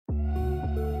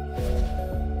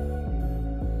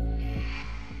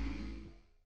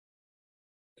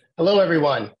Hello,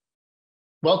 everyone.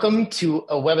 Welcome to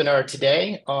a webinar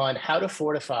today on how to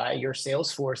fortify your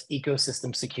Salesforce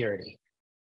ecosystem security.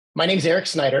 My name is Eric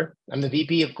Snyder. I'm the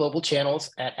VP of Global Channels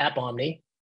at AppOmni,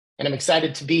 and I'm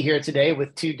excited to be here today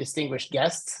with two distinguished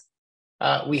guests.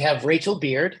 We have Rachel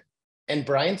Beard and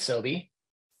Brian Soby,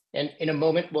 and in a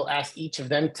moment, we'll ask each of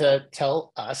them to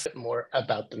tell us more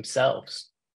about themselves.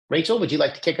 Rachel, would you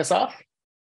like to kick us off?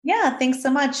 Yeah, thanks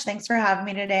so much. Thanks for having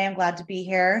me today. I'm glad to be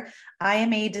here. I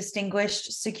am a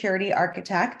distinguished security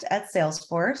architect at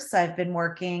Salesforce. I've been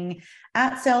working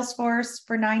at Salesforce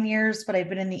for 9 years, but I've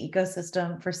been in the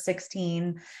ecosystem for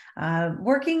 16,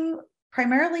 working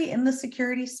primarily in the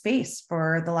security space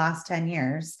for the last 10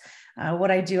 years.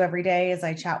 What I do every day is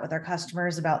I chat with our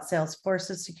customers about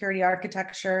Salesforce's security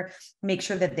architecture, make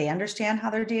sure that they understand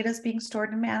how their data is being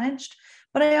stored and managed.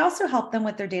 But I also help them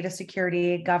with their data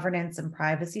security, governance, and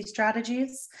privacy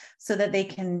strategies so that they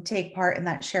can take part in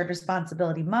that shared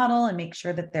responsibility model and make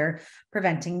sure that they're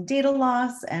preventing data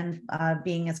loss and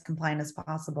being as compliant as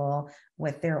possible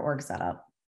with their org setup.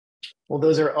 Well,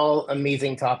 those are all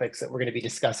amazing topics that we're going to be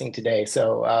discussing today.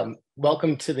 So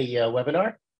welcome to the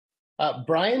webinar.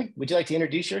 Brian, would you like to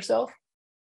introduce yourself?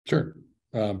 Sure.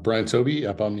 Brian Soby,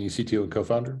 AppOmni CTO and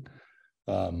Co-founder.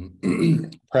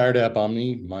 Prior to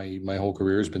AppOmni, my whole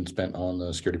career has been spent on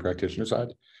the security practitioner side.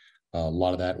 A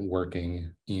lot of that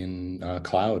working in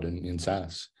cloud and in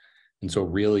SaaS. And so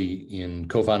really in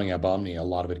co-founding AppOmni, a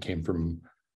lot of it came from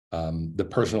the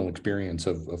personal experience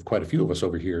of quite a few of us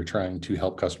over here trying to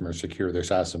help customers secure their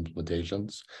SaaS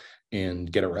implementations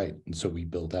and get it right. And so we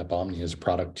built AppOmni as a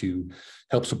product to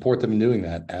help support them in doing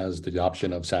that as the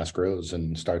adoption of SaaS grows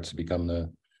and starts to become the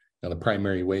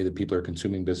primary way that people are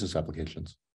consuming business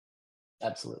applications.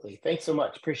 Absolutely. Thanks so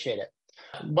much. Appreciate it.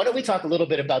 Why don't we talk a little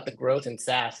bit about the growth in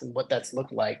SaaS and what that's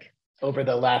looked like over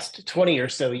the last 20 or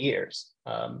so years.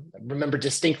 I remember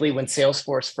distinctly when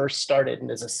Salesforce first started,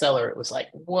 and as a seller, it was like,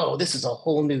 whoa, this is a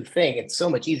whole new thing. It's so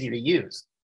much easier to use,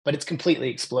 but it's completely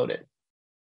exploded.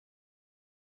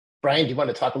 Brian, do you want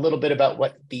to talk a little bit about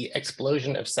what the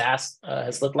explosion of SaaS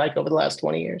has looked like over the last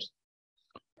 20 years?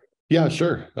 Yeah,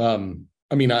 sure.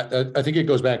 I mean, I think it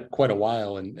goes back quite a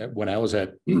while. And when I was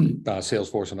at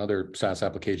Salesforce and other SaaS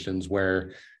applications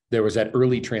where there was that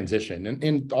early transition,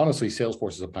 and honestly,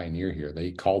 Salesforce is a pioneer here.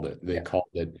 They called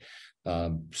it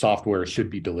software should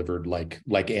be delivered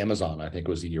like Amazon, I think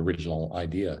was the original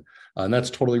idea. And that's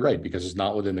totally right, because it's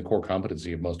not within the core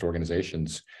competency of most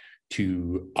organizations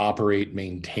to operate,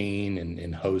 maintain,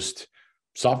 and host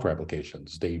software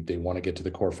applications. They want to get to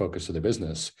the core focus of their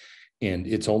business. And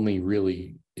it's only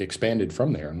really expanded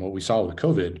from there. And what we saw with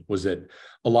COVID was that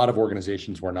a lot of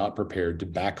organizations were not prepared to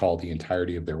backhaul the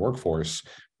entirety of their workforce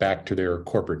back to their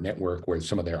corporate network where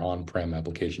some of their on-prem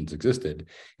applications existed.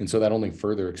 And so that only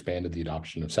further expanded the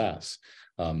adoption of SaaS.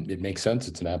 It makes sense.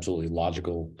 It's an absolutely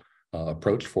logical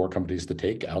approach for companies to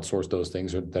take, outsource those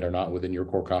things that are not within your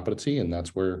core competency. And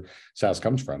that's where SaaS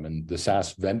comes from. And the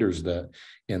SaaS vendors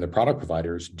and the product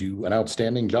providers do an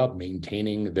outstanding job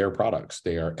maintaining their products.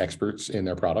 They are experts in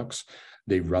their products.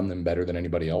 They run them better than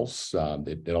anybody else.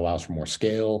 It allows for more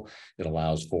scale. It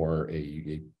allows for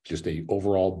just a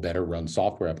overall better run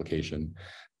software application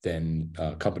than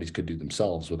companies could do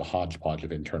themselves with a hodgepodge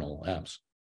of internal apps.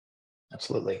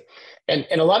 Absolutely. And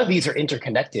a lot of these are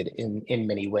interconnected in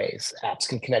many ways. Apps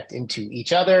can connect into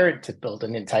each other to build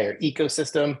an entire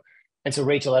ecosystem. And so,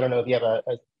 Rachel, I don't know if you have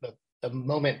a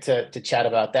moment to chat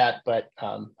about that, but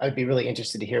I'd be really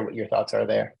interested to hear what your thoughts are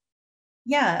there.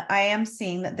 Yeah, I am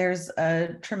seeing that there's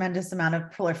a tremendous amount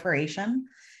of proliferation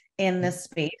in this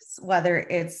space, whether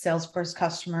it's Salesforce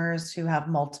customers who have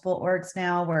multiple orgs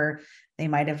now, where they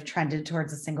might have trended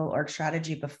towards a single org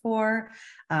strategy before,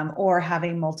 or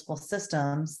having multiple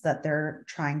systems that they're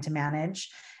trying to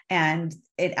manage. And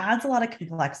it adds a lot of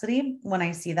complexity when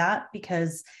I see that,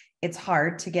 because it's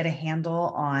hard to get a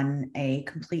handle on a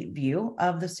complete view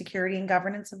of the security and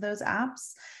governance of those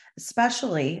apps,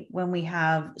 especially when we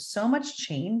have so much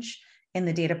change in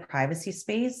the data privacy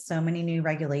space, so many new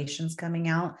regulations coming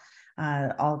out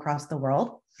all across the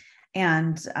world.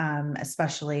 And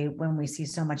especially when we see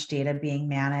so much data being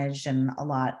managed and a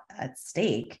lot at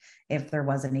stake, if there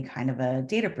was any kind of a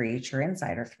data breach or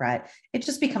insider threat, it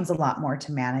just becomes a lot more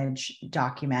to manage,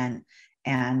 document,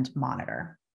 and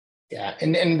monitor. Yeah,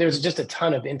 and there's just a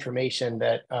ton of information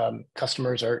that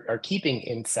customers are keeping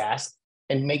in SaaS,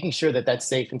 and making sure that that's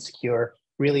safe and secure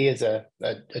really is a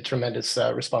tremendous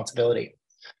responsibility.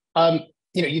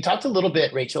 You talked a little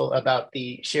bit, Rachel, about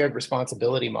the shared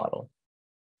responsibility model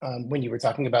when you were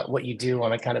talking about what you do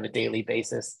on a kind of a daily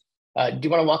basis. Do you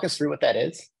want to walk us through what that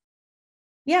is?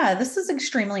 Yeah, this is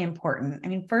extremely important. I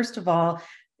mean, first of all,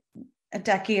 a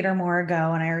decade or more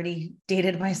ago, and I already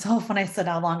dated myself when I said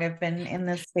how long I've been in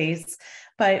this space,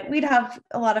 but we'd have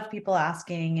a lot of people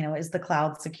asking, is the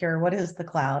cloud secure? What is the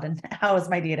cloud? And how is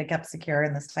my data kept secure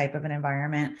in this type of an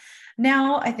environment?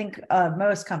 Now, I think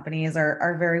most companies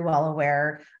are very well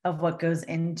aware of what goes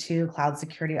into cloud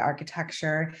security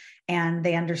architecture, and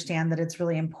they understand that it's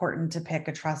really important to pick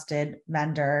a trusted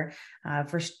vendor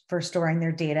for storing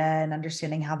their data and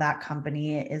understanding how that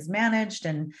company is managed,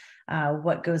 and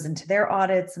what goes into their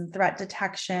audits and threat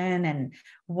detection, and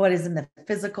what is in the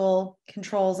physical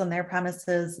controls on their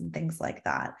premises and things like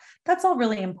that. That's all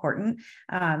really important.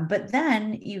 But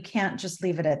then you can't just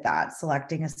leave it at that,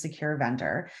 selecting a secure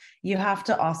vendor. You have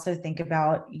to also think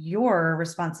about your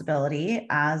responsibility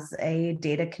as a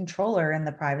data controller in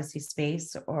the privacy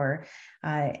space, or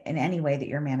in any way that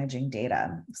you're managing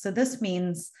data. So this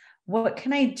means, what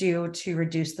can I do to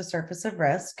reduce the surface of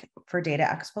risk for data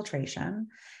exfiltration?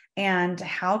 And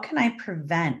how can I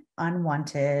prevent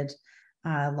unwanted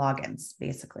logins,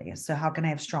 basically? So how can I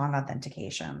have strong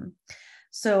authentication?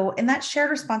 So in that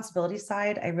shared responsibility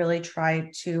side, I really try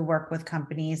to work with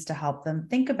companies to help them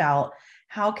think about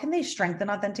how can they strengthen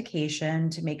authentication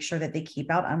to make sure that they keep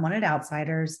out unwanted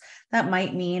outsiders. That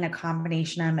might mean a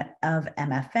combination of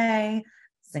MFA,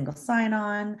 single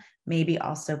sign-on, maybe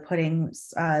also putting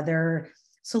their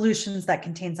solutions that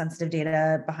contain sensitive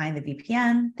data behind the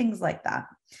VPN, things like that.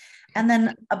 And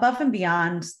then above and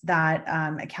beyond that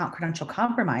account credential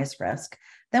compromise risk,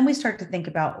 then we start to think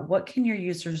about, what can your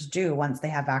users do once they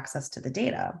have access to the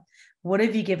data? What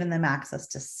have you given them access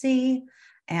to see,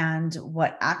 and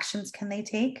what actions can they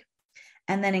take?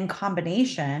 And then in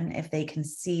combination, if they can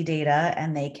see data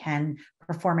and they can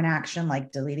perform an action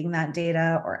like deleting that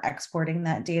data or exporting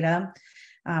that data,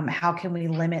 how can we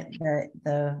limit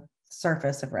the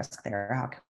surface of risk there? How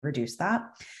can we reduce that?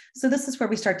 So this is where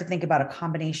we start to think about a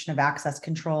combination of access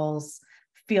controls,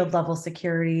 field level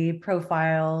security,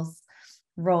 profiles,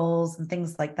 roles, and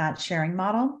things like that, sharing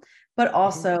model, but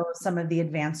also some of the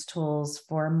advanced tools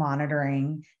for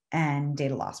monitoring and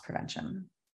data loss prevention.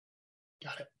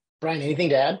 Got it. Brian, anything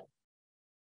to add?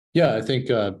 Yeah, I think,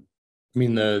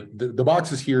 the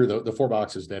boxes here, the 4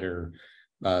 boxes that are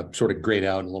sort of grayed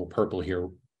out in a little purple here,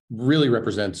 really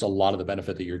represents a lot of the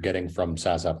benefit that you're getting from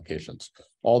SaaS applications.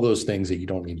 All those things that you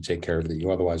don't need to take care of that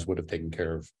you otherwise would have taken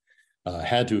care of,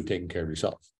 had to have taken care of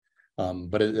yourself.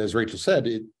 But as Rachel said,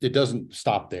 it doesn't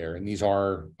stop there. And these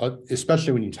are,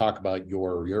 especially when you talk about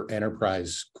your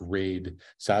enterprise grade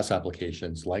SaaS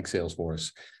applications like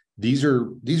Salesforce, these are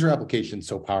applications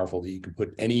so powerful that you can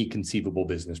put any conceivable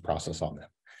business process on them.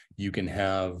 You can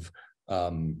have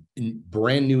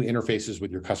brand new interfaces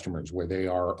with your customers where they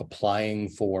are applying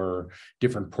for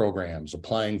different programs,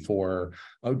 applying for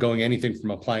going anything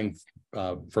from applying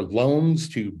for loans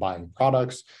to buying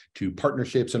products to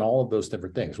partnerships and all of those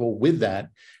different things. Well, with that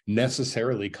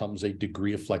necessarily comes a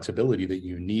degree of flexibility that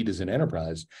you need as an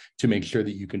enterprise to make sure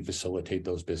that you can facilitate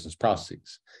those business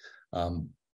processes.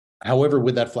 However,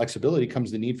 with that flexibility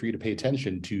comes the need for you to pay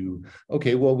attention to,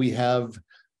 okay, well, we have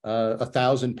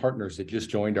 1,000 partners that just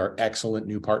joined our excellent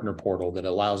new partner portal that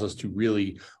allows us to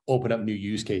really open up new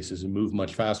use cases and move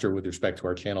much faster with respect to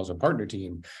our channels and partner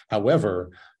team. However,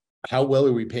 how well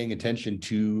are we paying attention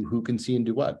to who can see and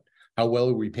do what? How well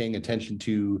are we paying attention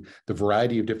to the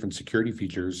variety of different security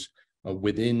features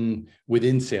within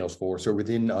Salesforce or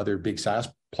within other big SaaS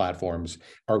platforms?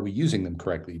 Are we using them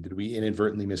correctly? Did we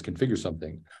inadvertently misconfigure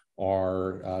something?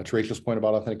 Or to Rachel's point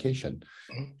about authentication,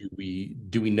 do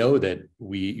we know that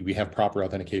we have proper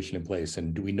authentication in place?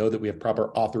 And do we know that we have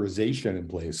proper authorization in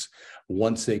place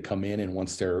once they come in and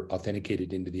once they're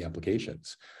authenticated into the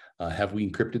applications? Have we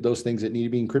encrypted those things that need to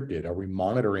be encrypted? Are we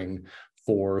monitoring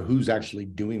for who's actually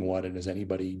doing what, and is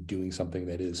anybody doing something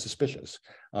that is suspicious?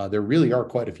 There really are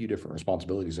quite a few different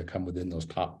responsibilities that come within those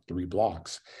top 3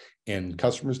 blocks, and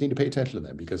customers need to pay attention to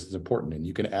them because it's important. And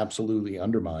you can absolutely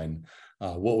undermine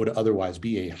what would otherwise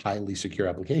be a highly secure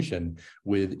application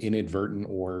with inadvertent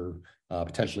or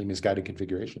potentially misguided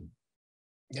configuration.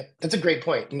 Yep, that's a great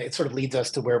point. And it sort of leads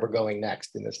us to where we're going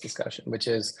next in this discussion, which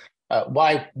is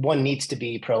why one needs to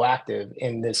be proactive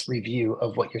in this review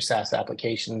of what your SaaS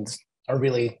applications are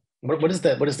really, what is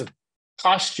the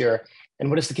posture and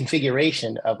what is the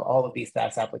configuration of all of these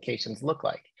SaaS applications look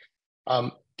like?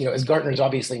 As Gartner's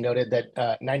obviously noted that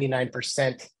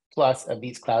 99% plus of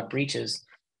these cloud breaches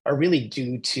are really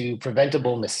due to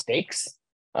preventable mistakes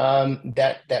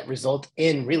that result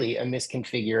in really a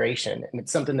misconfiguration. And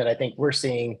it's something that I think we're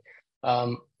seeing, at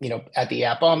the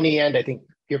AppOmni end. I think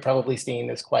you're probably seeing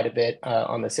this quite a bit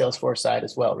on the Salesforce side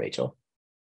as well, Rachel.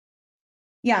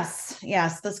 Yes,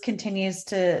 this continues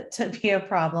to be a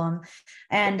problem.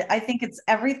 And I think it's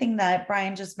everything that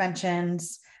Brian just mentioned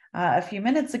a few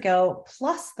minutes ago,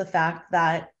 plus the fact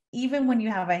that even when you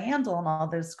have a handle on all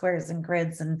those squares and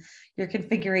grids and your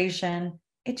configuration,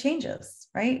 it changes,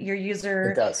 right? Your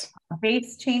user It does.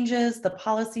 base changes, the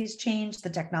policies change, the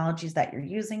technologies that you're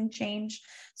using change.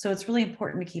 So it's really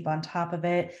important to keep on top of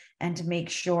it and to make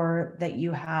sure that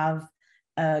you have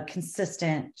a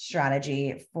consistent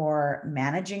strategy for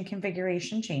managing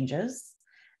configuration changes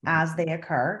as they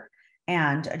occur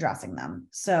and addressing them.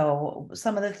 So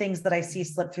some of the things that I see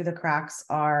slip through the cracks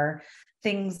are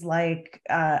things like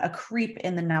a creep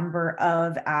in the number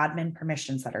of admin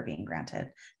permissions that are being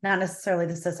granted, not necessarily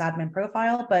the sysadmin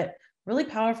profile, but really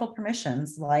powerful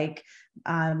permissions like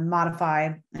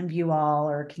modify and view all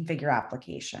or configure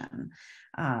application.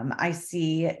 I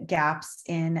see gaps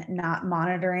in not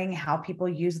monitoring how people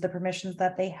use the permissions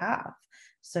that they have.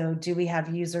 So do we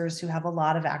have users who have a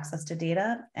lot of access to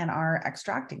data and are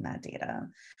extracting that data?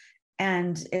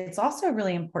 And it's also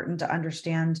really important to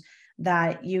understand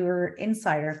that your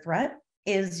insider threat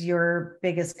is your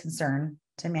biggest concern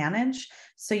to manage.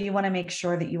 So you want to make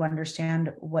sure that you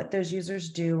understand what those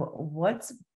users do,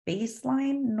 what's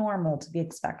baseline normal to be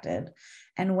expected,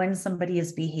 and when somebody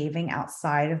is behaving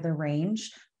outside of the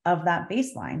range of that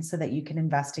baseline so that you can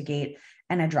investigate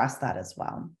and address that as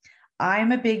well.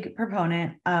 I'm a big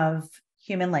proponent of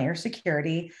human layer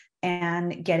security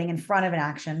and getting in front of an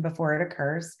action before it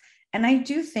occurs. And I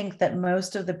do think that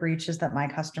most of the breaches that my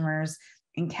customers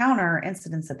encounter,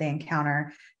 incidents that they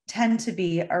encounter, tend to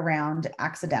be around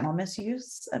accidental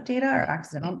misuse of data or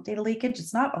accidental data leakage.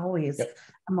 It's not always a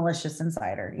malicious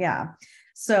insider. Yeah.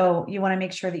 So you want to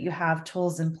make sure that you have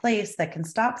tools in place that can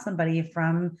stop somebody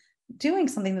from doing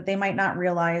something that they might not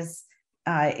realize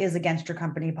is against your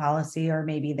company policy, or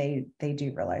maybe they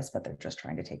do realize, but they're just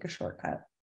trying to take a shortcut.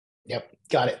 Yep.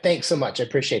 Got it. Thanks so much. I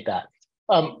appreciate that.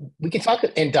 We can talk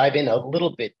and dive in a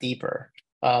little bit deeper.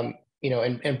 And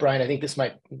Brian, I think this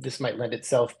might lend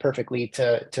itself perfectly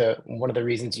to one of the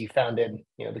reasons you founded,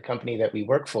 the company that we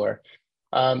work for.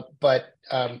 But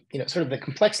sort of the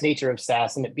complex nature of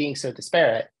SaaS and it being so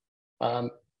disparate,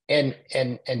 and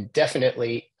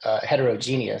definitely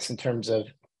heterogeneous in terms of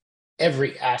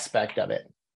every aspect of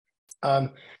it.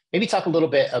 Maybe talk a little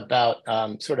bit about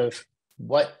sort of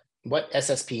what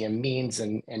SSPM means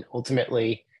and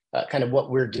ultimately kind of what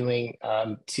we're doing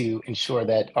to ensure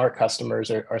that our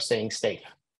customers are staying safe.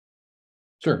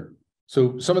 Sure.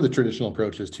 So some of the traditional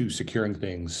approaches to securing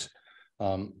things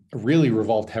really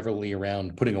revolved heavily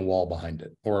around putting a wall behind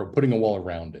it or putting a wall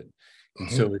around it. And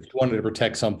so if you wanted to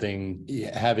protect something,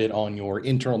 have it on your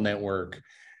internal network,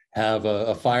 have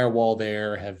a firewall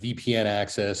there, have VPN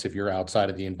access if you're outside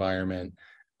of the environment,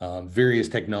 various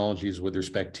technologies with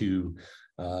respect to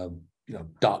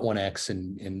 .1x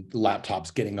and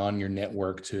laptops getting on your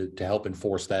network to help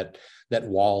enforce that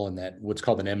wall and that what's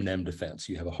called an M&M defense.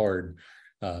 You have a hard,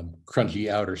 crunchy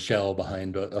outer shell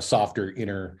behind a softer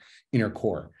inner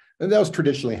core. And that was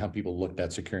traditionally how people looked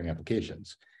at securing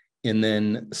applications. And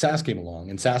then SaaS came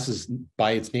along, and SaaS is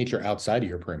by its nature outside of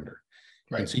your perimeter.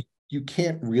 Right. And so you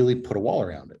can't really put a wall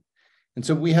around it. And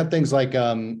so we had things like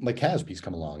CASB's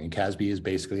come along, and CASB is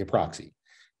basically a proxy.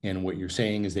 And what you're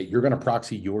saying is that you're going to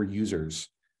proxy your users.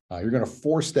 You're going to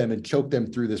force them and choke them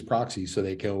through this proxy so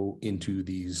they go into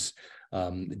these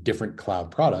different cloud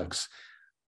products.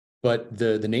 But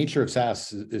the nature of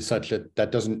SaaS is such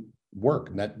that doesn't work.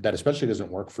 And that especially doesn't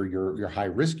work for your high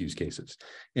risk use cases.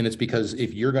 And it's because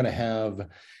if you're going to have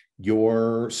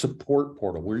your support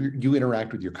portal where you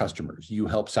interact with your customers, you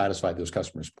help satisfy those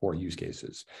customer support use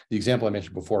cases. The example I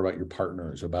mentioned before about your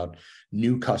partners, about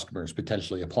new customers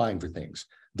potentially applying for things,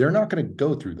 they're not going to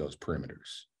go through those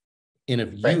perimeters. And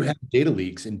if you have data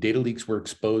leaks and data leaks were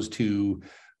exposed to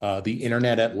the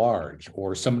internet at large,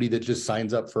 or somebody that just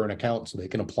signs up for an account so they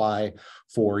can apply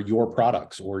for your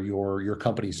products or your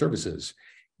company services,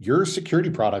 your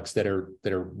security products that are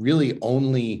really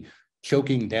only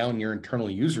choking down your internal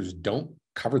users don't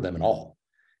cover them at all.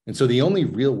 And so the only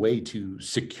real way to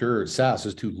secure SaaS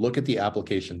is to look at the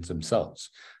applications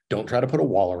themselves. Don't try to put a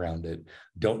wall around it.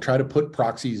 Don't try to put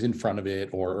proxies in front of it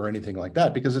or anything like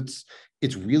that, because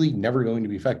it's really never going to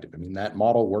be effective. I mean, that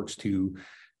model works to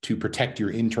protect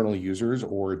your internal users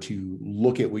or to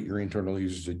look at what your internal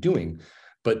users are doing.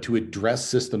 But to address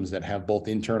systems that have both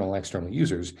internal and external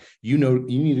users, you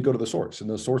need to go to the source, and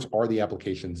the source are the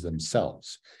applications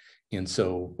themselves. And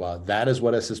so that is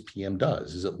what SSPM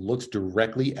does, is it looks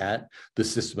directly at the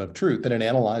system of truth and it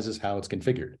analyzes how it's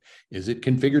configured. Is it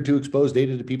configured to expose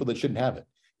data to people that shouldn't have it?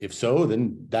 If so,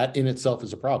 then that in itself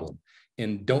is a problem.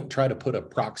 and don't try to put a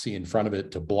proxy in front of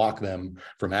it to block them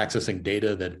from accessing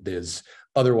data that is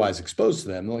otherwise exposed to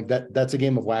them. Like that's a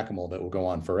game of whack-a-mole that will go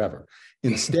on forever.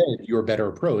 Instead, your better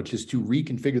approach is to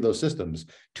reconfigure those systems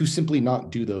to simply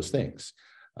not do those things.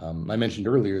 I mentioned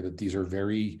earlier that these are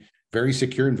very, very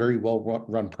secure and very well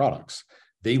run products.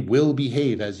 They will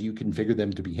behave as you configure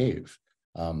them to behave.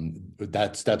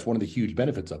 That's one of the huge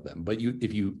benefits of them. But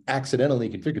if you accidentally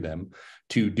configure them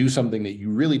to do something that you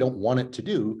really don't want it to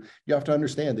do, you have to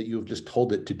understand that you have just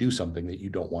told it to do something that you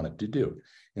don't want it to do.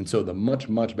 And so the much,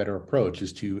 much better approach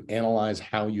is to analyze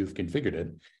how you've configured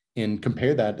it and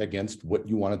compare that against what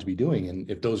you want it to be doing. And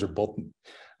if those are both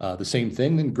the same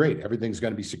thing, then great, everything's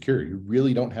going to be secure. You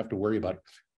really don't have to worry about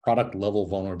product level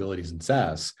vulnerabilities in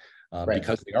SaaS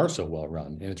because they are so well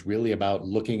run. And it's really about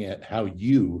looking at how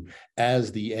you,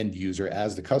 as the end user,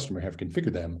 as the customer, have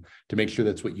configured them to make sure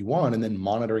that's what you want, and then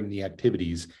monitoring the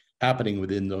activities happening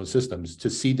within those systems to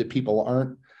see that people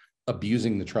aren't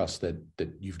abusing the trust that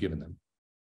you've given them.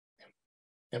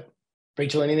 Yep.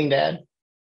 Rachel, anything to add?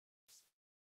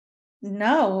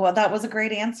 No, well, that was a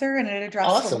great answer, and it addressed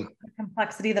Awesome. the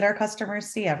complexity that our customers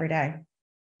see every day.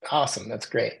 Awesome. That's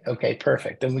great. Okay,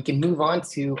 perfect. Then we can move on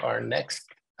to our next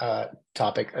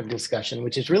topic of discussion,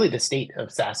 which is really the state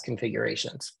of SaaS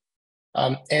configurations.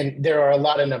 And there are a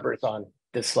lot of numbers on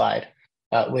this slide,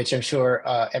 which I'm sure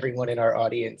everyone in our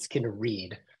audience can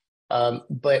read.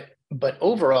 But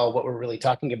overall, what we're really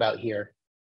talking about here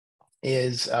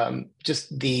is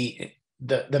just the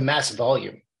mass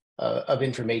volume of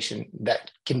information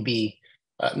that can be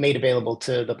made available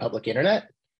to the public internet.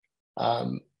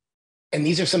 And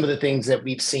these are some of the things that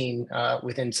we've seen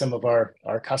within some of our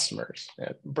customers.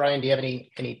 Brian, do you have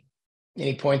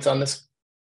any points on this?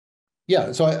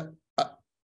 Yeah, so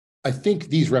I think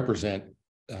these represent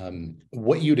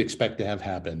what you'd expect to have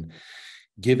happen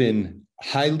given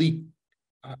highly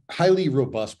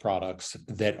robust products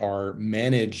that are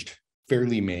managed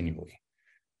fairly manually.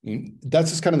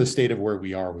 That's just kind of the state of where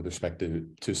we are with respect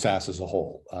to SaaS as a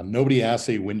whole. Nobody asks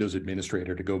a Windows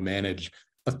administrator to go manage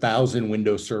 1,000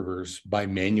 Windows servers by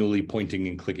manually pointing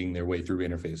and clicking their way through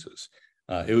interfaces.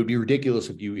 It would be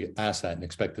ridiculous if you asked that and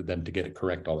expected them to get it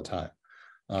correct all the time.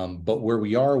 But where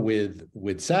we are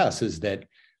with SaaS is that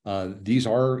these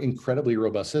are incredibly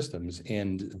robust systems,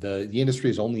 and the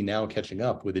industry is only now catching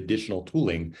up with additional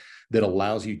tooling that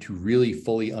allows you to really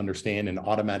fully understand and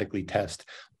automatically test,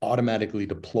 automatically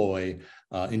deploy,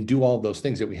 and do all of those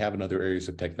things that we have in other areas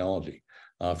of technology.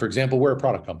 For example, we're a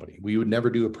product company. We would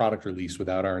never do a product release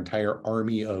without our entire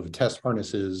army of test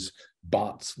harnesses,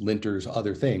 bots, linters,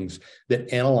 other things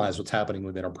that analyze what's happening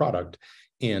within our product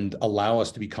and allow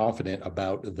us to be confident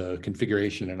about the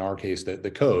configuration, in our case,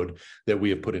 the code that we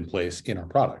have put in place in our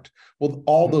product. Well,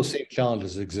 all those same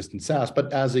challenges exist in SaaS,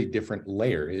 but as a different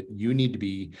layer. You need to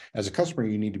be, as a customer,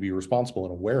 you need to be responsible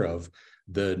and aware of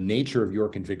the nature of your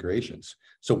configurations.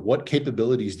 So what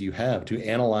capabilities do you have to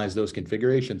analyze those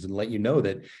configurations and let you know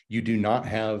that you do not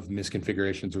have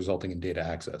misconfigurations resulting in data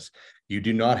access? You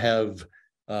do not have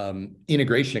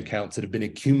integration accounts that have been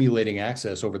accumulating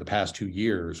access over the past 2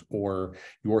 years, or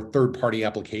your third-party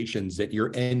applications that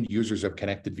your end users have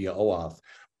connected via OAuth,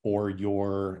 or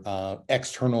your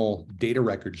external data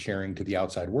record sharing to the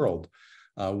outside world.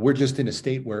 We're just in a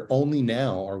state where only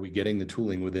now are we getting the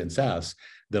tooling within SaaS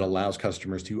that allows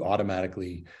customers to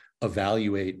automatically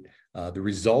evaluate the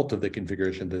result of the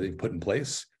configuration that they've put in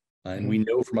place. And we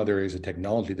know from other areas of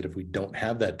technology that if we don't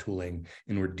have that tooling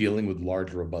and we're dealing with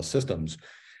large, robust systems,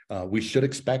 we should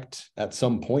expect at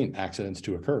some point accidents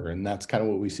to occur. And that's kind of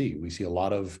what we see. We see a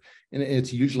lot of, and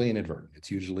it's usually inadvertent. It's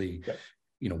usually,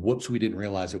 whoops, we didn't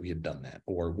realize that we had done that,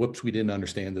 or whoops, we didn't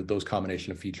understand that those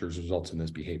combination of features results in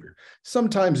this behavior.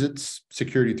 Sometimes it's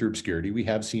security through obscurity. We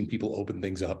have seen people open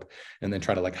things up and then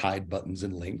try to hide buttons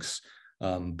and links.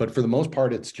 But for the most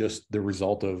part, it's just the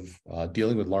result of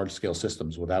dealing with large scale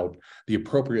systems without the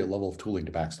appropriate level of tooling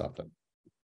to backstop them.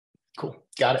 Cool.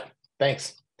 Got it.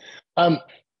 Thanks.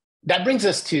 That brings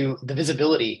us to the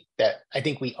visibility that I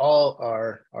think we all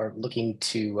are looking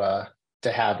to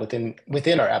have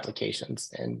within our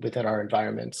applications and within our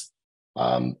environments.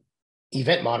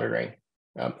 Event monitoring.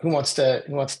 Who wants to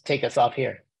take us off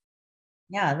here?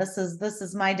 Yeah, this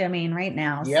is my domain right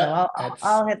now. Yeah, so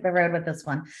I'll hit the road with this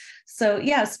one. So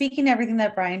yeah, speaking to everything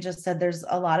that Brian just said, there's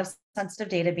a lot of sensitive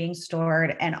data being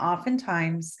stored. And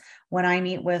oftentimes when I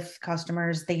meet with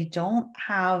customers, they don't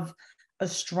have a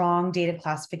strong data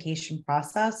classification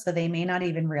process. So they may not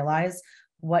even realize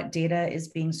what data is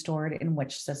being stored in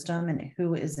which system and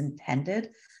who is intended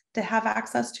to have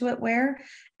access to it where.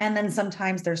 And then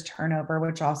sometimes there's turnover,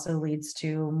 which also leads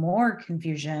to more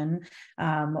confusion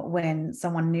when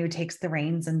someone new takes the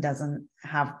reins and doesn't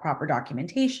have proper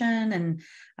documentation,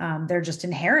 and they're just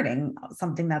inheriting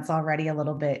something that's already a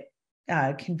little bit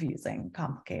confusing,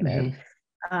 complicated.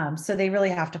 So they really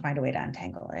have to find a way to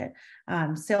untangle it.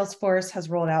 Salesforce has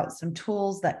rolled out some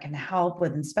tools that can help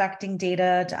with inspecting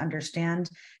data to understand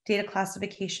data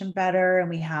classification better. And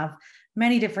we have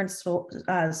many different sorts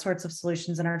of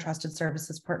solutions in our trusted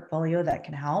services portfolio that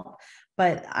can help.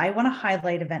 But I want to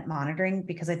highlight event monitoring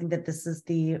because I think that this is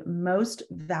the most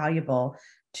valuable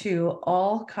to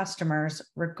all customers,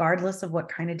 regardless of what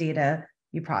kind of data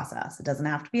you process. It doesn't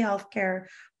have to be healthcare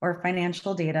or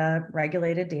financial data,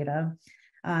 regulated data.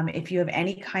 If you have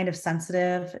any kind of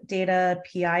sensitive data,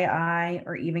 PII,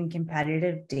 or even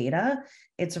competitive data,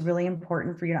 it's really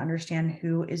important for you to understand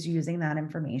who is using that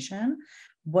information.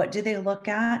 What do they look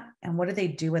at and what do they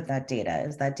do with that data?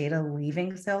 Is that data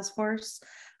leaving Salesforce?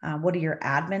 What do your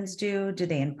admins do? Do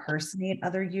they impersonate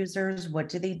other users? What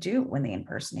do they do when they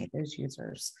impersonate those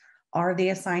users? Are they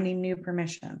assigning new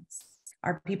permissions?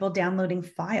 Are people downloading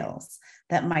files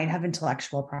that might have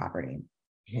intellectual property?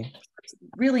 It's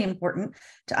really important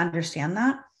to understand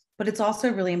that, but it's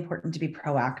also really important to be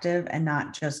proactive and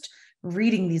not just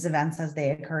reading these events as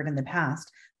they occurred in the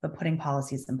past, but putting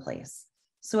policies in place.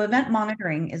 So event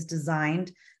monitoring is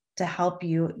designed to help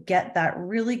you get that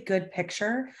really good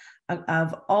picture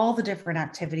of all the different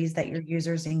activities that your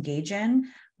users engage in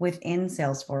within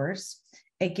Salesforce.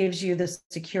 It gives you the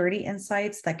security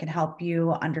insights that can help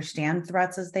you understand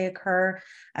threats as they occur,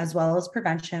 as well as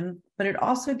prevention, but it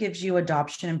also gives you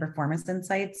adoption and performance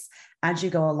insights as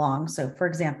you go along. So for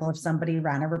example, if somebody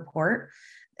ran a report,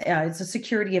 it's a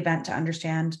security event to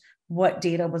understand what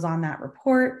data was on that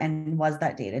report and was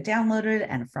that data downloaded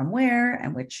and from where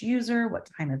and which user, what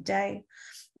time of day.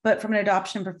 But from an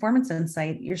adoption performance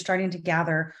insight, you're starting to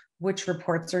gather which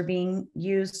reports are being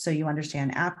used so you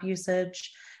understand app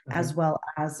usage, as well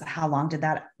as how long did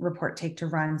that report take to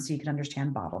run so you can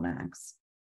understand bottlenecks.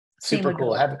 Super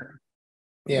cool.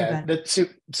 Yeah, that's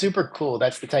super cool.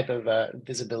 That's the type of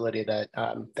visibility that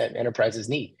that enterprises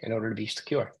need in order to be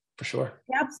secure, for sure.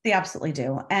 Yep, they absolutely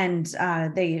do. And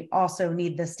they also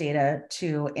need this data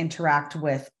to interact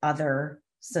with other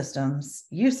systems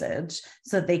usage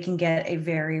so that they can get a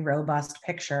very robust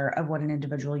picture of what an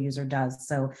individual user does.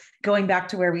 So going back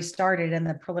to where we started and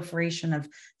the proliferation of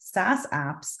SaaS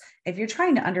apps, if you're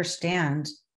trying to understand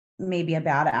maybe a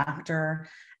bad actor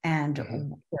and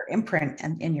their imprint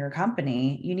in your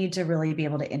company, you need to really be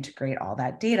able to integrate all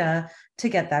that data to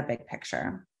get that big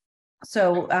picture.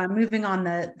 So moving on,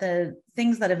 the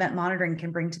things that event monitoring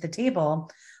can bring to the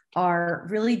table are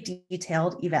really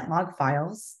detailed event log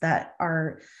files that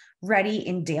are ready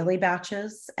in daily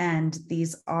batches. And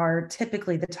these are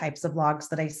typically the types of logs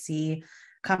that I see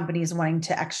companies wanting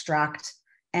to extract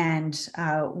and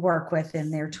work with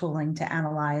in their tooling to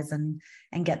analyze and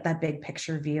get that big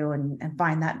picture view and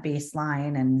find that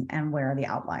baseline and where are the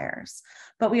outliers.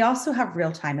 But we also have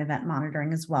real-time event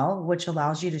monitoring as well, which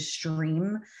allows you to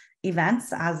stream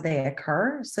events as they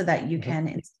occur so that you can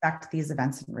inspect these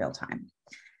events in real time.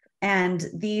 And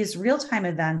these real-time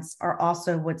events are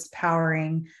also what's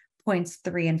powering points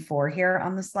 3 and 4 here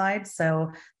on the slide.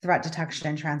 So threat detection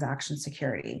and transaction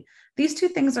security. These two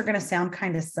things are going to sound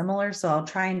kind of similar, so I'll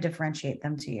try and differentiate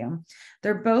them to you.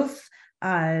 They're both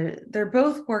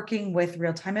working with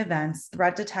real-time events.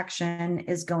 Threat detection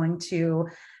is going to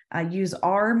use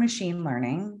our machine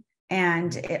learning,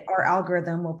 and our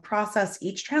algorithm will process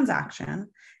each transaction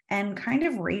and kind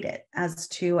of rate it as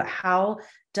to how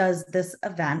does this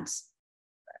event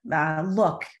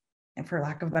look, for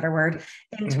lack of a better word,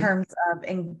 in terms of,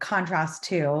 in contrast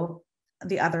to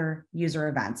the other user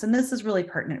events. And this is really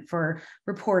pertinent for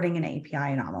reporting and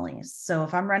API anomalies. So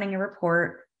if I'm running a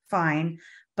report, fine,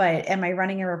 but am I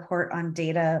running a report on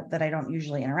data that I don't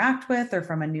usually interact with, or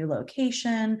from a new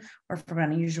location, or from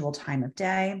an unusual time of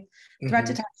day? Threat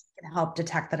detection can help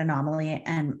detect that anomaly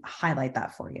and highlight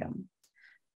that for you.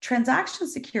 Transaction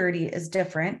security is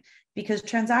different because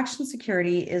transaction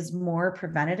security is more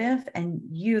preventative and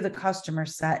you, the customer,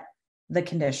 set the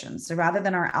conditions. So rather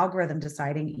than our algorithm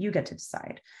deciding, you get to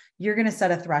decide. You're going to set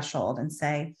a threshold and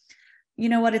say, you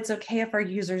know what, it's okay if our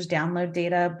users download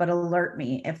data, but alert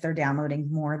me if they're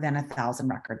downloading more than 1,000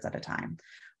 records at a time.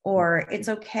 Or it's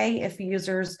okay if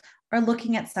users are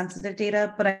looking at sensitive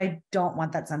data, but I don't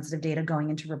want that sensitive data going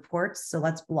into reports. So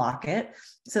let's block it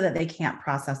so that they can't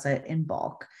process it in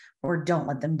bulk, or don't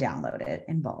let them download it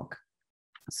in bulk.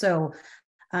 So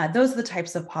Those are the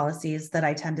types of policies that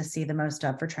I tend to see the most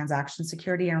of for transaction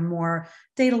security, are more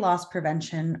data loss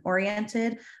prevention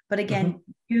oriented. But again,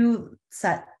 you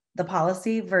set the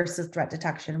policy versus threat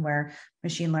detection, where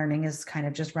machine learning is kind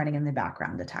of just running in the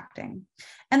background detecting.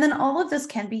 And then all of this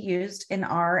can be used in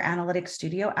our Analytics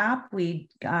Studio app. We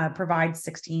provide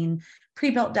 16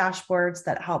 pre-built dashboards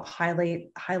that help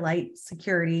highlight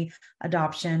security,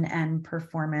 adoption, and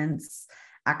performance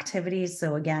activities.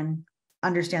 So again,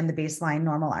 understand the baseline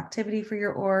normal activity for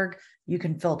your org. You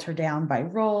can filter down by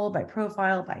role, by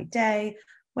profile, by day,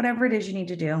 whatever it is you need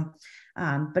to do.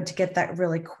 But to get that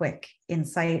really quick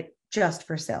insight just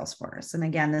for Salesforce. And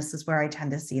again, this is where I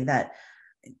tend to see that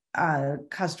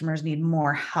customers need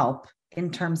more help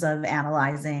in terms of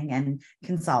analyzing and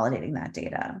consolidating that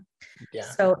data. Yeah.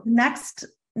 So next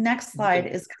slide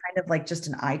is kind of like just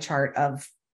an eye chart of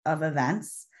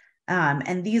events.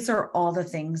 And these are all the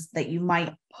things that you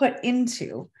might put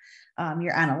into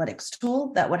your analytics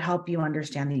tool that would help you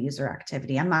understand the user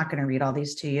activity. I'm not going to read all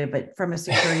these to you, but from a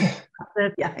security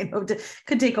perspective, yeah, I know it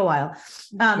could take a while.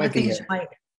 The things you might,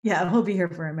 yeah, we'll be here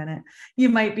for a minute. You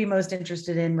might be most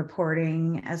interested in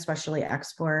reporting, especially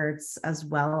exports, as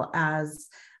well as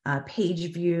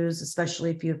page views,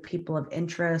 especially if you have people of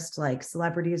interest like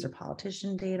celebrities or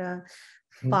politician data,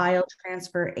 file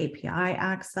transfer, API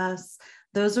access.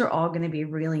 Those are all going to be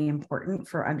really important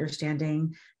for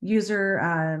understanding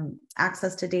user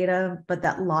access to data, but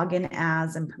that login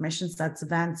as and permission sets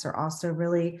events are also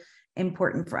really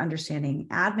important for understanding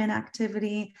admin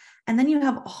activity. And then you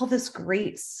have all this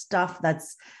great stuff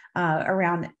that's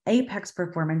around Apex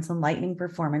performance and Lightning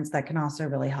performance that can also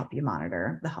really help you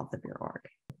monitor the health of your org.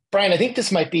 Brian, I think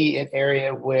this might be an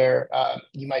area where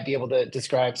you might be able to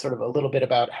describe sort of a little bit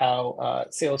about how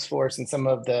Salesforce and some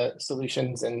of the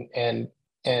solutions and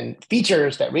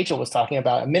features that Rachel was talking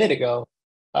about a minute ago,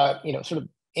 sort of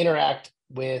interact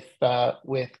with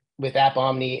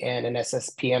AppOmni and an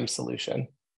SSPM solution.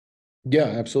 Yeah,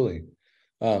 absolutely.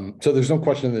 So there's no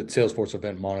question that Salesforce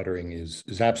Event Monitoring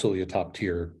is absolutely a top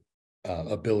tier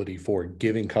ability for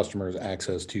giving customers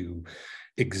access to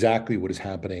exactly what is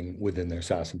happening within their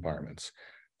SaaS environments.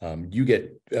 You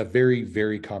get a very,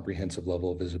 very comprehensive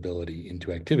level of visibility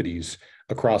into activities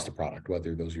across the product,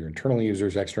 whether those are your internal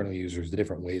users, external users, the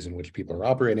different ways in which people are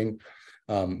operating.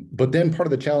 But then part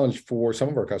of the challenge for some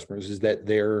of our customers is that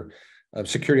their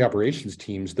security operations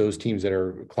teams, those teams that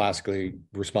are classically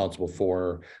responsible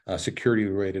for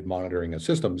security-related monitoring of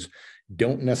systems,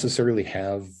 don't necessarily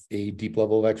have a deep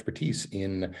level of expertise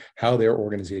in how their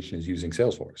organization is using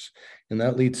Salesforce. And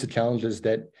that leads to challenges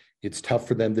that it's tough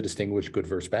for them to distinguish good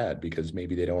versus bad, because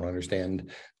maybe they don't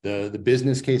understand the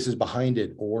business cases behind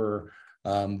it, or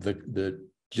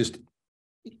just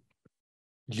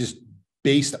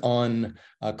based on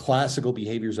classical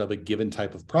behaviors of a given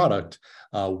type of product,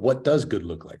 what does good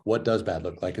look like? What does bad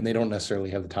look like? And they don't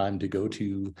necessarily have the time to go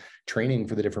to training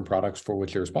for the different products for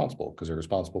which they're responsible, because they're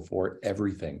responsible for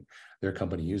everything their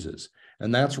company uses.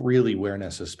 And that's really where an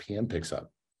SSPM picks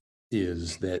up,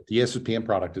 is that the SSPM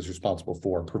product is responsible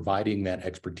for providing that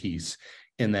expertise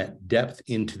and that depth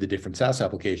into the different SaaS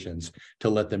applications to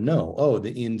let them know,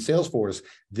 in Salesforce,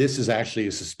 this is actually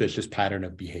a suspicious pattern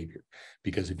of behavior.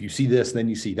 Because if you see this, then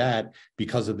you see that,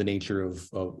 because of the nature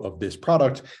of this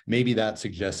product, maybe that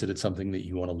suggests that it's something that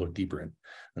you want to look deeper in.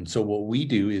 And so what we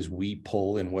do is we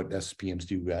pull, and what SSPMs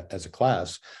do as a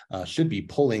class should be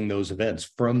pulling those events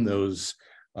from those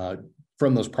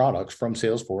products, from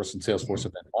Salesforce and Salesforce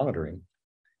Event Monitoring,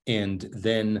 and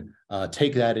then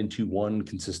take that into one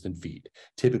consistent feed.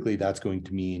 Typically, that's going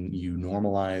to mean you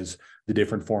normalize the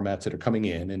different formats that are coming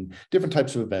in, and different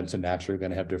types of events are naturally going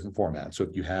to have different formats. So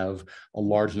if you have a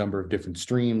large number of different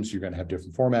streams, you're going to have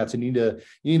different formats, and you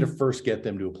need to first get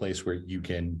them to a place where you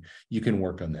can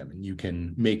work on them and you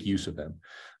can make use of them.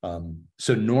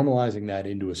 So normalizing that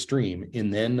into a stream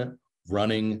and then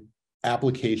running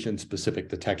application-specific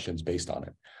detections based on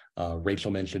it. Rachel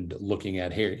mentioned looking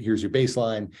at here's your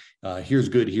baseline, here's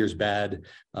good, here's bad.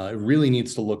 It really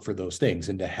needs to look for those things.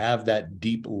 And to have that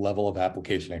deep level of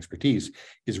application expertise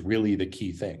is really the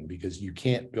key thing, because you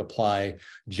can't apply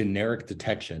generic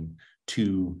detection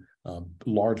to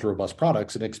large, robust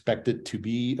products and expect it to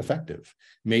be effective.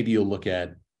 Maybe you'll look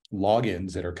at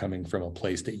logins that are coming from a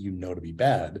place that you know to be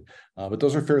bad, but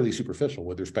those are fairly superficial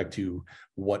with respect to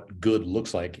what good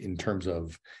looks like in terms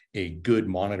of a good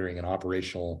monitoring and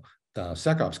operational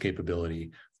SecOps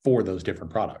capability for those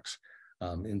different products.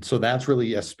 And so that's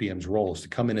really SSPM's role, is to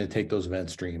come in and take those event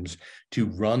streams, to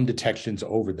run detections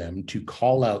over them, to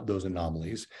call out those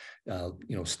anomalies,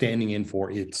 standing in for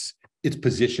its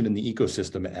position in the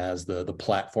ecosystem as the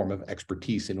platform of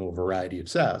expertise in a variety of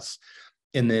SaaS.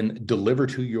 and then deliver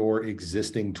to your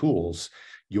existing tools,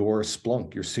 your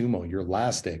Splunk, your Sumo, your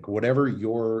Elastic, whatever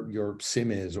your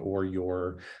SIM is or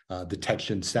your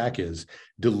detection stack is,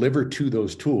 deliver to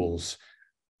those tools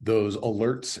those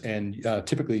alerts and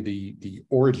typically the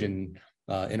origin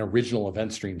and original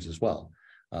event streams as well.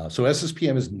 So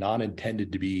SSPM is not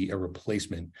intended to be a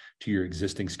replacement to your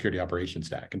existing security operations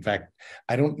stack. In fact,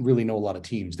 I don't really know a lot of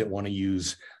teams that want to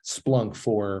use Splunk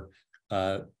for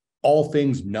all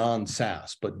things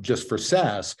non-SaaS, but just for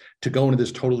SaaS to go into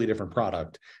this totally different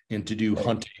product and to do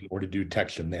hunting or to do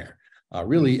detection there.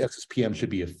 Really, SSPM should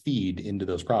be a feed into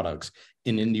those products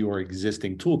and into your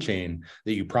existing tool chain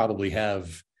that you probably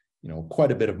have,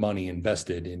 quite a bit of money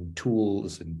invested in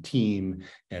tools and team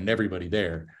and everybody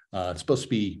there. It's supposed to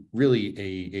be really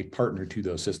a partner to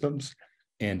those systems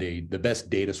and the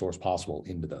best data source possible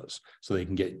into those, so they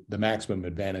can get the maximum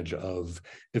advantage of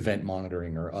event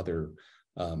monitoring or other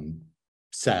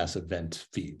SaaS event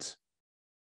feeds.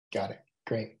 Got it.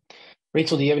 Great.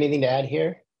 Rachel, do you have anything to add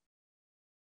here?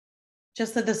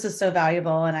 Just that this is so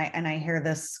valuable, and I hear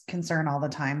this concern all the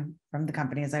time from the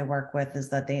companies I work with, is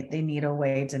that they need a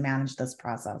way to manage this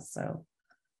process. So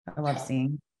I love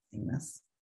seeing this.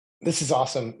 This is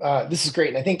awesome. This is great.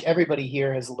 And I think everybody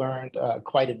here has learned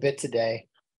quite a bit today.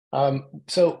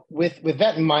 So with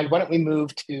that in mind, why don't we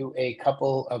move to a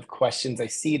couple of questions? I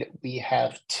see that we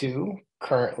have two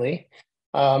currently.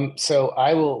 So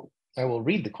I will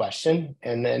read the question,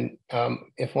 and then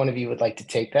if one of you would like to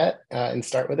take that and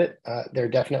start with it, they're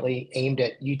definitely aimed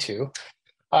at you two.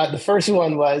 The first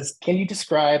one was, can you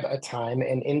describe a time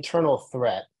an internal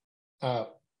threat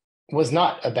was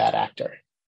not a bad actor?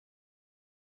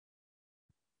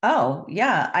 Oh,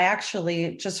 yeah. I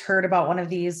actually just heard about one of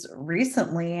these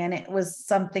recently, and it was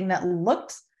something that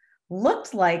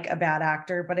looked like a bad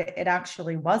actor, but it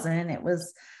actually wasn't. It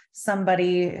was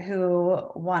somebody who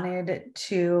wanted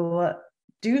to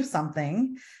do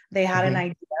something. They had an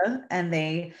idea, and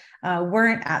they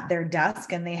weren't at their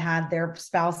desk, and they had their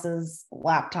spouse's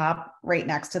laptop right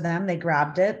next to them. They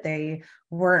grabbed it. They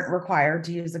weren't required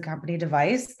to use a company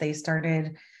device. They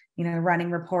started running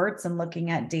reports and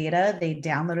looking at data. They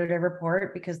downloaded a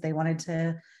report because they wanted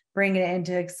to bring it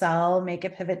into Excel, make a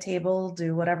pivot table,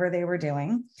 do whatever they were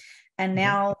doing. And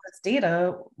now this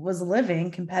data was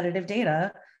living competitive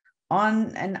data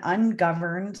on an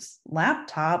ungoverned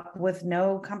laptop with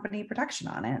no company protection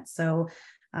on it. So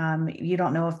you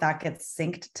don't know if that gets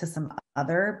synced to some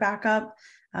other backup,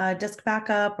 disk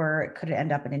backup, or it could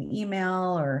end up in an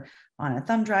email or on a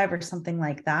thumb drive or something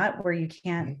like that, where you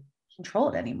can't control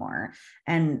it anymore.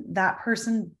 And that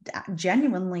person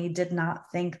genuinely did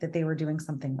not think that they were doing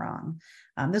something wrong.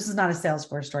 This is not a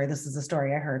Salesforce story. This is a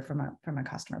story I heard from a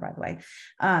customer, by the way.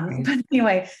 But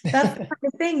anyway, that's the kind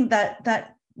of thing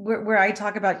that where I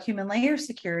talk about human layer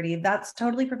security, that's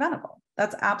totally preventable.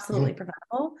 That's absolutely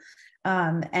preventable.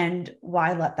 And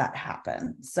why let that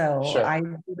happen? So I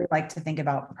really like to think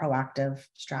about proactive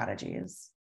strategies.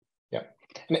 Yeah.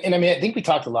 And I mean, I think we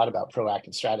talked a lot about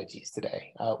proactive strategies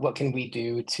today. What can we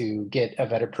do to get a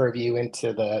better purview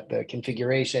into the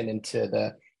configuration, into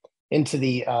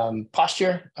the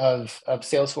posture of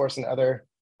Salesforce and other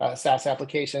SaaS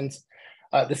applications?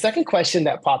 The second question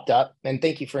that popped up, and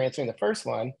thank you for answering the first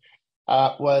one,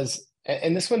 was,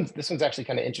 and this one's actually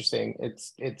kind of interesting.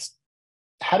 It's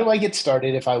how do I get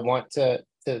started if I want to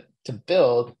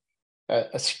build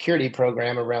a security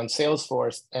program around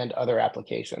Salesforce and other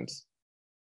applications?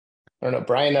 I don't know,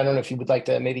 Brian, I don't know if you would like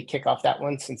to maybe kick off that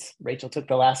one, since Rachel took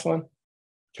the last one.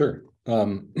 Sure.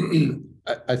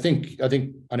 I think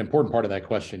an important part of that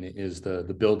question is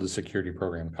the build a security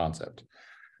program concept.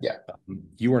 Yeah.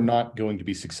 You are not going to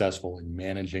be successful in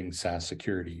managing SaaS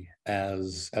security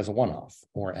as a one-off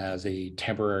or as a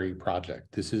temporary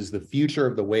project. This is the future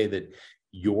of the way that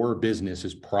your business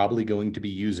is probably going to be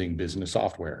using business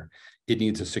software. It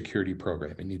needs a security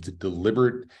program. It needs a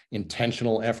deliberate,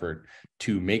 intentional effort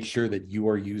to make sure that you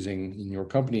are using, and your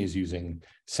company is using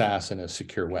SaaS in a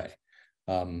secure way.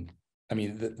 I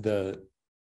mean, the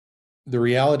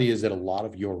reality is that a lot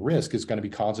of your risk is going to be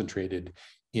concentrated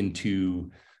into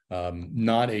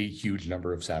not a huge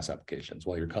number of SaaS applications.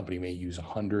 While your company may use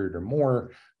 100 or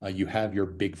more, you have your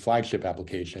big flagship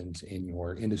applications in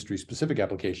your industry-specific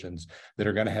applications that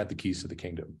are going to have the keys to the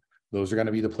kingdom. Those are going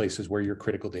to be the places where your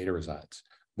critical data resides.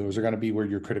 Those are going to be where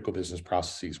your critical business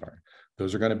processes are.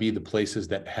 Those are going to be the places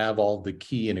that have all the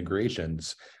key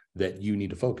integrations that you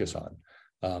need to focus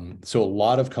on. So a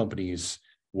lot of companies,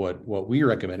 what we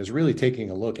recommend is really taking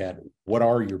a look at what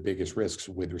are your biggest risks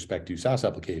with respect to SaaS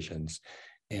applications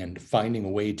and finding a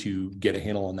way to get a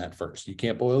handle on that first. You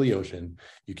can't boil the ocean.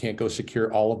 You can't go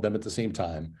secure all of them at the same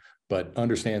time, but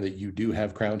understand that you do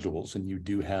have crown jewels and you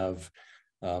do have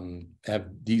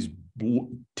these,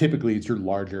 typically it's your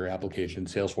larger application.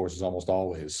 Salesforce is almost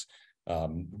always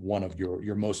one of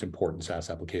your most important SaaS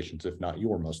applications, if not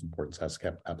your most important SaaS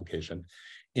application.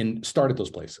 And start at those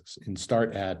places and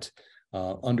start at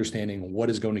understanding what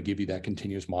is going to give you that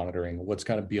continuous monitoring, what's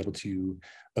going to be able to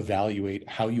evaluate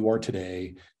how you are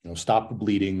today, stop the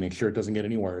bleeding, make sure it doesn't get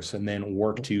any worse, and then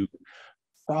work to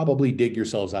probably dig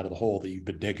yourselves out of the hole that you've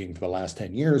been digging for the last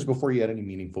 10 years before you had any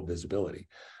meaningful visibility.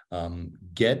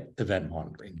 Get event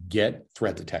monitoring, get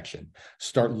threat detection,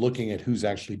 start looking at who's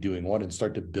actually doing what, and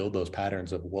start to build those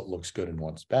patterns of what looks good and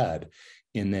what's bad,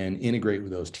 and then integrate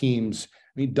with those teams.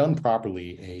 I mean, done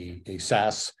properly, a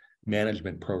SaaS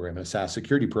management program, a SaaS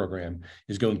security program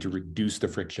is going to reduce the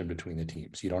friction between the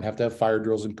teams. You don't have to have fire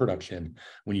drills in production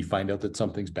when you find out that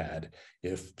something's bad.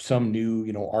 If some new,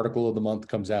 article of the month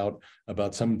comes out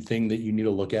about something that you need to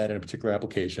look at in a particular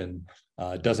application,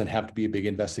 it doesn't have to be a big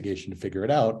investigation to figure it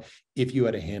out if you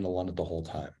had a handle on it the whole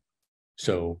time.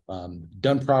 So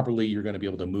done properly, you're going to be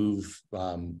able to move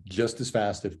just as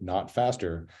fast, if not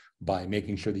faster, by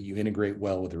making sure that you integrate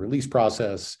well with the release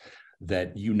process,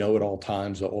 that at all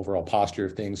times the overall posture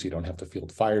of things, so you don't have to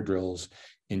field fire drills,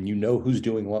 and who's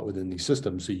doing what within these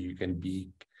systems, so you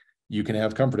can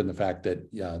have comfort in the fact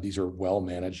that these are well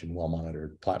managed and well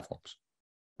monitored platforms.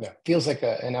 Yeah, feels like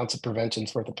an ounce of prevention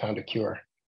is worth a pound of cure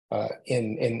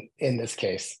in this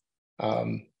case.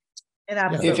 It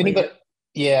absolutely. If anybody,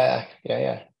 yeah.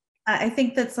 I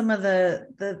think that some of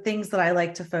the things that I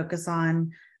like to focus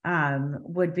on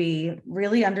would be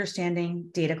really understanding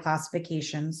data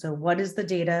classification. So what is the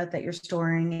data that you're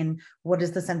storing, and what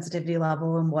is the sensitivity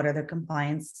level, and what are the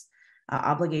compliance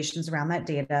obligations around that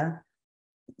data?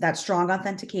 That strong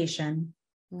authentication,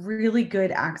 really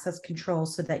good access control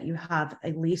so that you have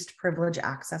a least privilege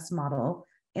access model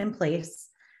in place,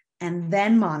 and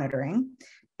then monitoring.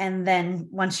 And then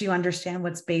once you understand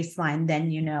what's baseline,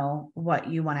 then you know what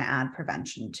you want to add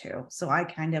prevention to. So I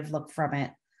kind of look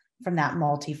from that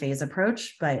multi-phase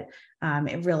approach, but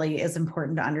it really is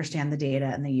important to understand the data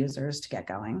and the users to get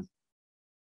going.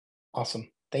 Awesome.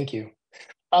 Thank you.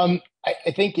 I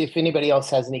think if anybody else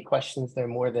has any questions, they're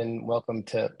more than welcome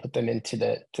to put them into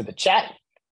the chat.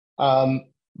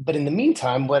 But in the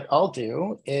meantime, what I'll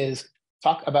do is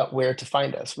talk about where to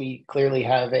find us. We clearly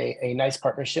have a nice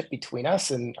partnership between us,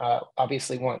 and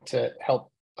obviously want to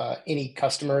help any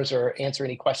customers or answer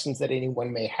any questions that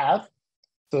anyone may have.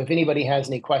 So if anybody has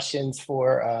any questions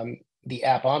for the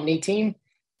AppOmni team,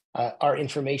 our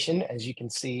information, as you can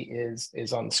see,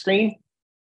 is on the screen.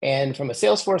 And from a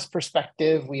Salesforce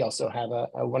perspective, we also have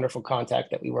a wonderful contact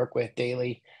that we work with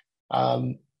daily,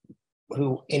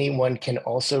 who anyone can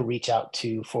also reach out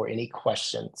to for any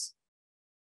questions.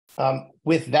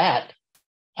 With that,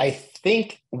 I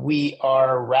think we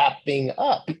are wrapping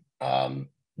up.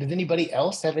 Does anybody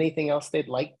else have anything else they'd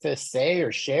like to say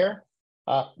or share?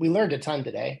 We learned a ton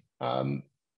today. I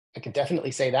can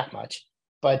definitely say that much.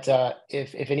 But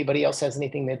if anybody else has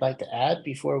anything they'd like to add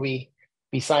before we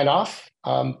sign off,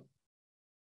 I'll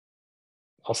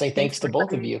say thanks to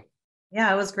both of you.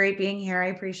 Yeah, it was great being here. I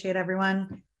appreciate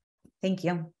everyone. Thank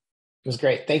you. It was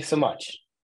great. Thanks so much.